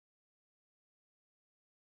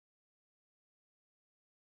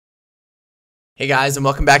Hey guys, and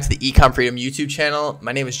welcome back to the Ecom Freedom YouTube channel.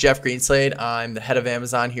 My name is Jeff Greenslade. I'm the head of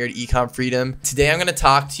Amazon here at Ecom Freedom. Today I'm going to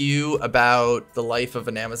talk to you about the life of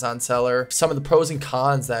an Amazon seller, some of the pros and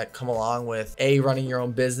cons that come along with A, running your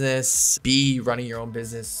own business, B, running your own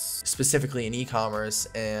business specifically in e-commerce,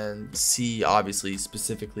 and C, obviously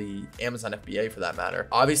specifically Amazon FBA for that matter.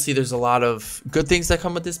 Obviously there's a lot of good things that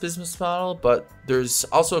come with this business model, but there's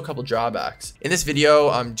also a couple drawbacks. In this video,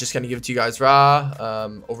 I'm just going to give it to you guys raw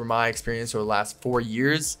over my experience over the last 4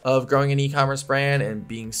 years of growing an e-commerce brand and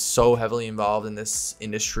being so heavily involved in this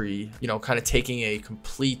industry, you know, kind of taking a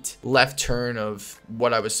complete left turn of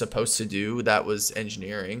what I was supposed to do, that was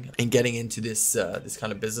engineering, and getting into this this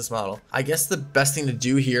kind of business model. I guess the best thing to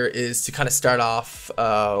do here is to kind of start off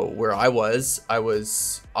where I was. I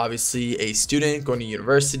was obviously a student going to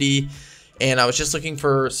university, and I was just looking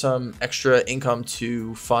for some extra income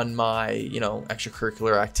to fund my,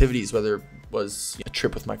 extracurricular activities, whether it was a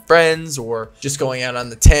trip with my friends or just going out on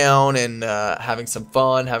the town and having some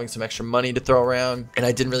fun, having some extra money to throw around. And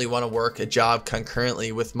I didn't really want to work a job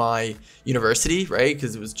concurrently with my university, right?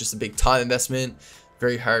 Because it was just a big time investment,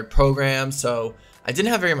 very hard program. So I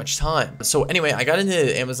didn't have very much time. So anyway, I got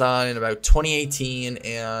into Amazon in about 2018,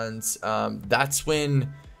 and that's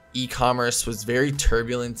when e-commerce was very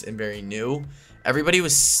turbulent and very new. Everybody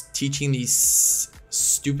was teaching these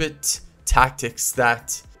stupid tactics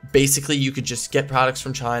that basically you could just get products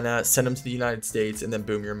from China, send them to the United States, and then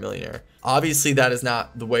boom, you're a millionaire. Obviously, that is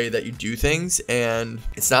not the way that you do things, and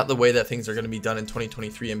it's not the way that things are going to be done in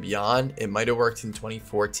 2023 and beyond. It might have worked in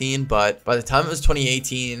 2014, but by the time it was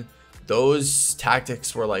 2018, those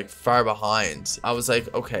tactics were like far behind. I was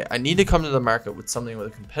like, okay, I need to come to the market with something with a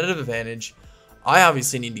competitive advantage. I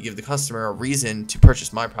obviously need to give the customer a reason to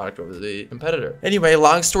purchase my product over the competitor. Anyway,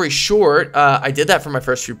 long story short, I did that for my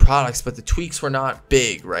first few products, but the tweaks were not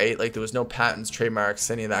big, right? Like there was no patents, trademarks,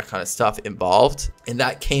 any of that kind of stuff involved. And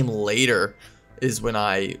that came later, is when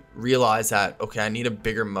I realized that, okay, I need a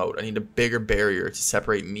bigger moat. I need a bigger barrier to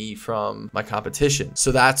separate me from my competition.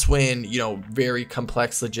 So that's when, very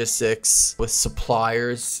complex logistics with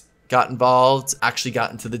suppliers got involved, actually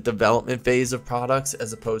got into the development phase of products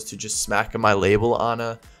as opposed to just smacking my label on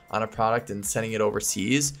a product and sending it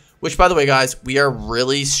overseas. Which, by the way, guys, we are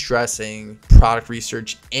really stressing product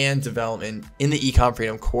research and development in the Ecom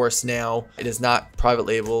Freedom course now. It is not private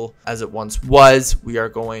label as it once was. We are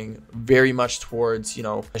going very much towards,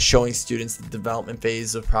 showing students the development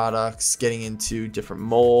phase of products, getting into different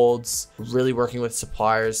molds, really working with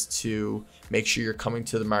suppliers to make sure you're coming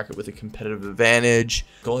to the market with a competitive advantage,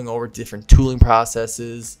 going over different tooling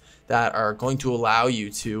processes that are going to allow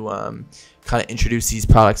you to kind of introduce these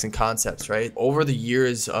products and concepts, right? Over the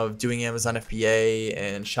years of doing Amazon FBA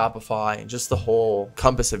and Shopify and just the whole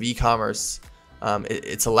compass of e-commerce,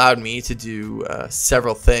 it's allowed me to do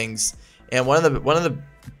several things. And one of the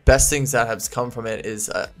best things that has come from it is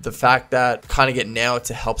the fact that kind of getting now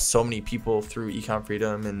to help so many people through Ecom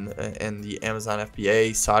Freedom and the Amazon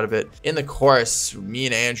FBA side of it. In the course, me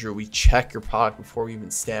and Andrew, we check your product before we even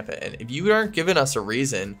stamp it. And if you aren't giving us a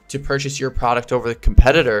reason to purchase your product over the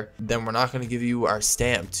competitor, then we're not going to give you our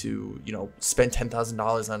stamp to, spend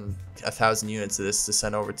 $10,000 on 1,000 units of this to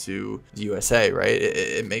send over to the USA, right?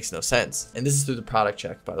 It makes no sense. And this is through the product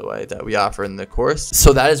check, by the way, that we offer in the course.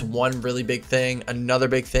 So that is one really big thing. Another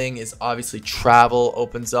big thing is obviously travel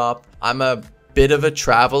opens up. I'm a bit of a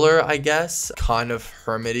traveler, I guess, kind of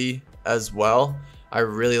hermity as well. I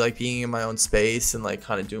really like being in my own space and like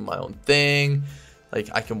kind of doing my own thing. Like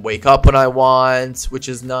I can wake up when I want, which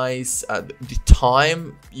is nice. The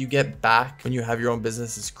time you get back when you have your own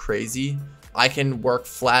business is crazy. I can work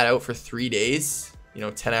flat out for 3 days,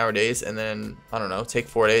 10-hour days, and then, I don't know, take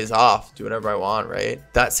 4 days off, do whatever I want, right?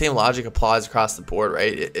 That same logic applies across the board,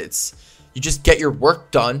 right? It's you just get your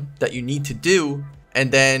work done that you need to do,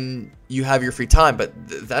 and then you have your free time. But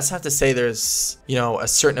that's not to say there's, a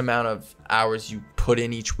certain amount of hours you put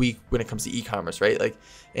in each week when it comes to e-commerce, right? Like,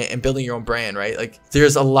 and building your own brand, right? Like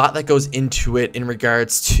there's a lot that goes into it in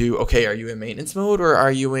regards to, okay, are you in maintenance mode or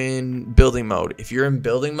are you in building mode? If you're in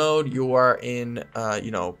building mode, you are in,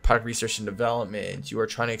 product research and development. You are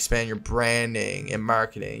trying to expand your branding and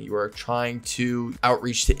marketing. You are trying to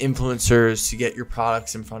outreach to influencers to get your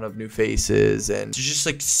products in front of new faces. And there's just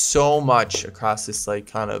like so much across this like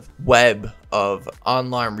kind of web of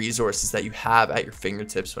online resources that you have at your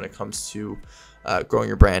fingertips when it comes to growing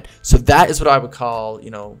your brand. So that is what I would call,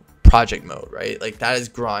 project mode, right? Like that is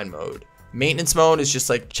grind mode. Maintenance mode is just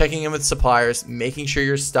like checking in with suppliers, making sure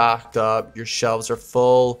you're stocked up, your shelves are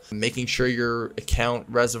full, making sure your account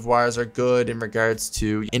reservoirs are good in regards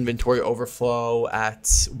to inventory overflow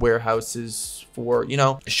at warehouses for, you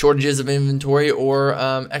know, shortages of inventory or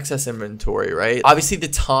excess inventory, right? Obviously, the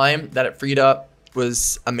time that it freed up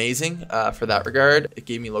was amazing for that regard. It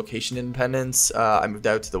gave me location independence. I moved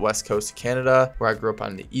out to the west coast of Canada, where I grew up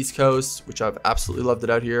on the east coast, which I've absolutely loved it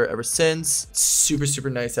out here ever since. It's super, super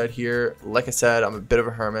nice out here. Like I said, I'm a bit of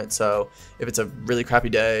a hermit, so if it's a really crappy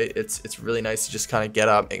day, it's really nice to just kind of get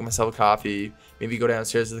up, make myself a coffee, maybe go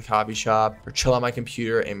downstairs to the coffee shop or chill on my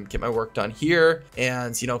computer and get my work done here,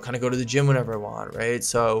 and, you know, kind of go to the gym whenever I want, right?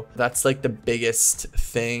 So that's like the biggest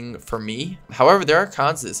thing for me. However, there are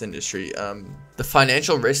cons to this industry. The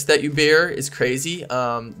financial risk that you bear is crazy.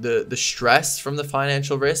 The stress from the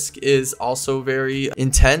financial risk is also very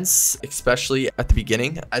intense, especially at the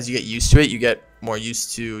beginning. As you get used to it, you get more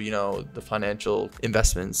used to, you know, the financial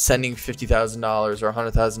investments. Sending $50,000 or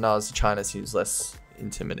 $100,000 to China seems less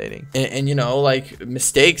intimidating, and you know, like,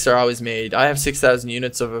 mistakes are always made. I have 6,000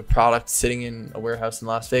 units of a product sitting in a warehouse in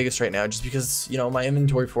Las Vegas right now just because, you know, my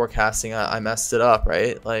inventory forecasting, I messed it up,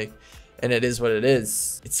 right? Like, and it is what it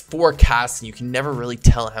is. It's forecasting. You can never really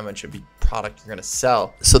tell how much of a product you're gonna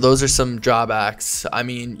sell. So those are some drawbacks. I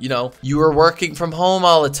mean, you know, you are working from home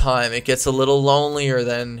all the time. It gets a little lonelier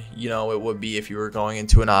than, you know, it would be if you were going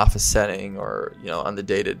into an office setting or, you know, on the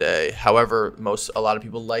day-to-day. However, a lot of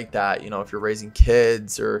people like that. You know, if you're raising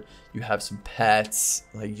kids or you have some pets,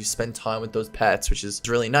 like, you spend time with those pets, which is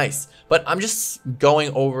really nice. But I'm just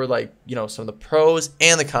going over, like, you know, some of the pros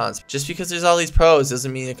and the cons. Just because there's all these pros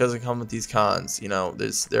doesn't mean it doesn't come with these cons. You know,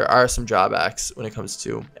 there are some drawbacks when it comes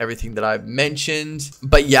to everything that I've mentioned.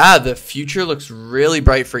 But yeah, the future looks really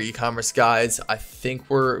bright for e-commerce, guys. I think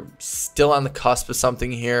we're still on the cusp of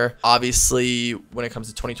something here. Obviously, when it comes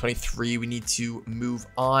to 2023, we need to move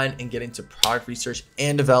on and get into product research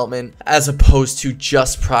and development as opposed to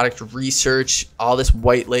just product research. All this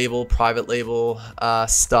white label, private label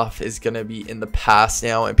stuff is gonna be in the past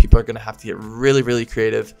now, and people are gonna have to get really, really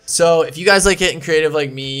creative. So if you guys like getting creative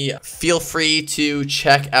like me, feel free to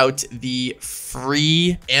check out the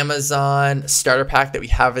free Amazon starter pack that we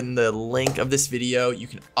have in the link of this video. You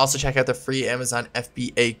can also check out the free Amazon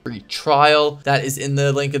FBA free trial that is in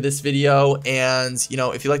the link of this video. And, you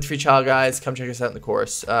know, if you like the free trial, guys, come check us out in the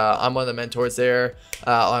course. I'm one of the mentors there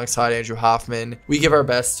alongside Andrew Hoffman. We give our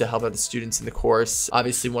best to help out the students in the course.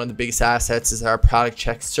 Obviously, one of the biggest assets is our product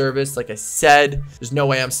check service. Like I said, there's no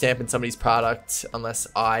way I'm stamping somebody's product unless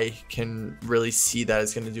I can really see that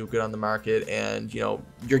it's going to do good on the market. And, you know,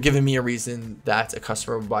 you're giving me a reason that a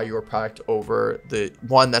customer will buy your product over the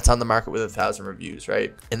one that's on the market with 1,000 reviews,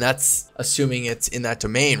 right? And that's assuming it's in that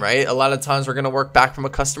domain, right? A lot of times we're going to work back from a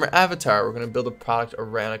customer avatar. We're going to build a product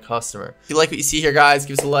around a customer. If you like what you see here, guys,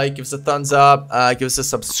 give us a like, give us a thumbs up, give us a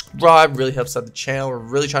subscribe. Really helps out the channel. We're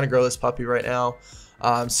really trying to grow this puppy right now.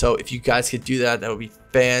 So if you guys could do that, that would be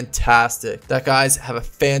fantastic. Guys, have a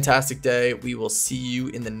fantastic day. We will see you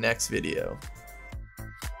in the next video.